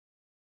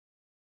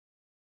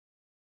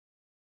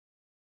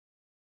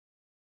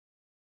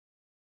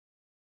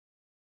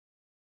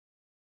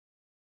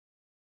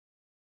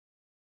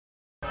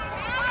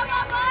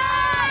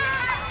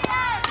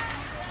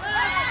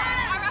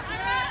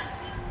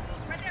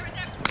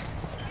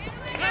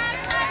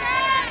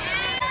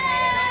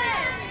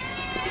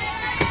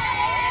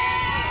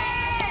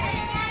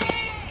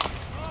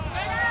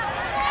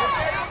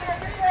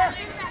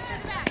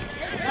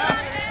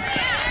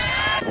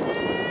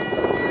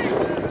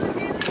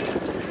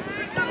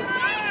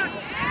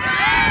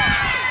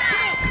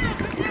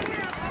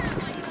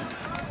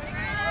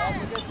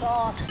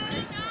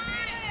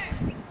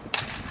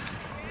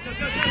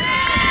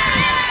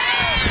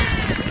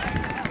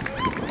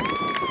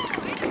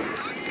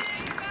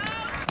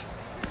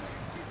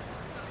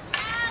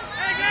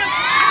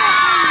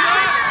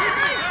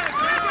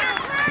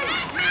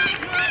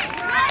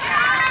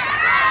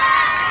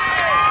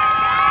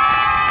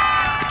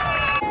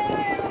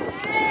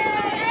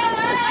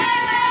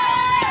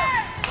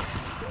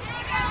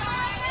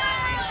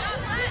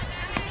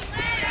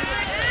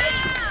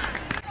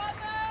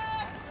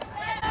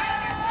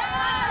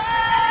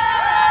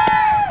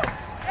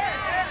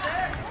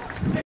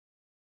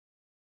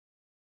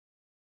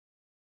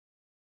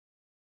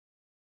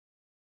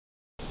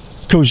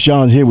Coach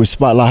John's here with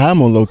Spotlight.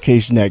 I'm on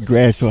location at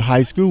Grassfield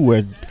High School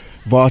where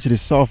varsity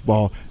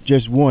softball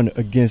just won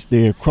against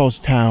their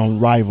crosstown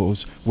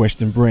rivals,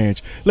 Western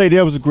Branch. Lady,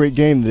 that was a great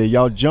game today.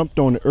 Y'all jumped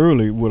on it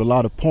early with a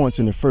lot of points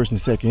in the first and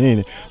second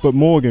inning. But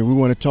Morgan, we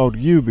want to talk to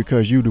you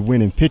because you're the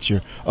winning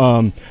pitcher.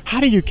 How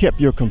do you keep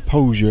your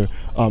composure?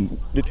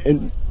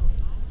 And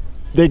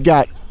they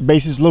got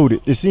bases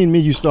loaded. It seemed to me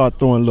you start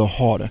throwing a little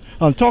harder.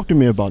 Talk to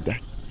me about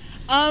that.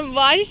 Well,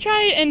 I just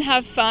try and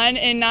have fun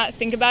and not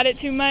think about it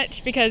too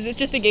much because it's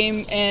just a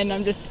game and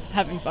I'm just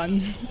having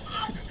fun.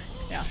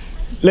 Yeah.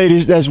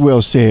 Ladies, that's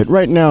well said.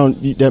 Right now,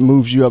 that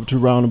moves you up to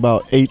around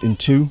about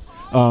 8-2.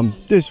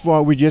 This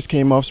far, we just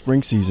came off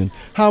spring season.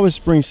 How is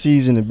spring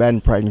season and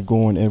batting practice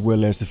going as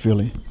well as the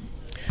feeling?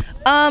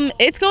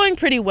 It's going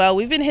pretty well.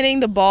 We've been hitting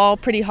the ball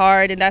pretty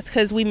hard, and that's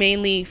because we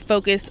mainly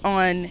focus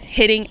on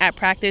hitting at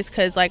practice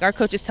because, like, our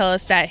coaches tell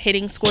us that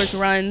hitting scores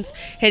runs,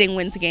 hitting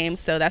wins games,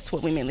 so that's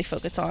what we mainly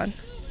focus on.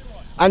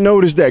 I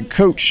noticed that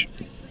Coach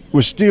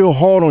was still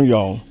hard on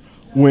y'all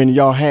when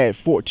y'all had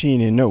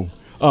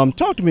 14-0.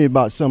 Talk to me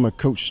about some of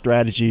Coach's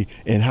strategy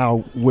and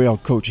how well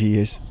Coach he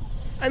is.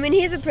 I mean,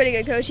 he's a pretty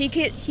good coach. He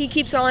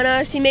keeps on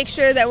us. He makes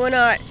sure that we're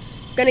not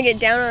going to get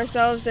down on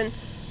ourselves and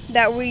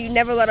that we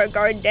never let our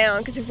guard down,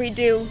 because if we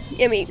do,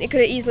 I mean, it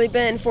could have easily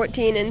been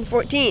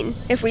 14-14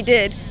 if we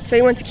did. So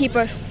he wants to keep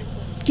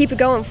it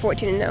going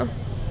 14-0.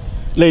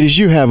 Ladies,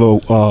 you have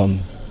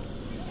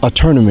a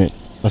tournament,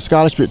 a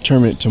scholarship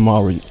tournament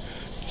tomorrow.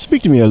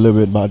 Speak to me a little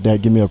bit about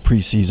that. Give me a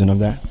preseason of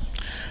that.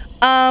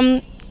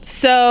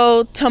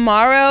 So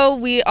tomorrow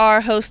we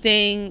are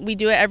hosting, we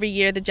do it every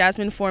year, the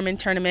Jasmine Foreman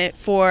tournament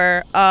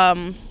for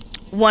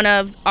one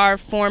of our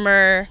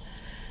former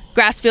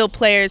Grassfield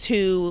players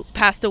who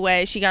passed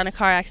away. She got in a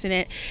car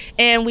accident,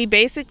 and we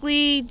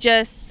basically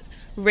just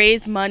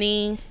raise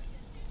money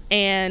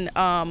and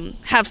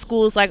have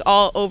schools like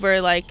all over,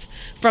 like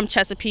from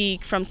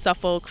Chesapeake, from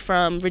Suffolk,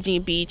 from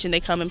Virginia Beach, and they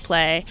come and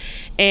play,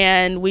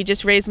 and we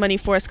just raise money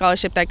for a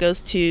scholarship that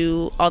goes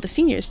to all the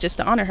seniors just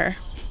to honor her.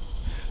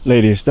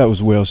 Ladies, that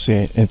was well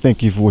said, and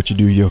thank you for what you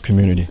do in your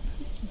community.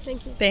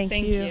 Thank you.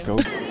 Thank you.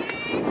 Go.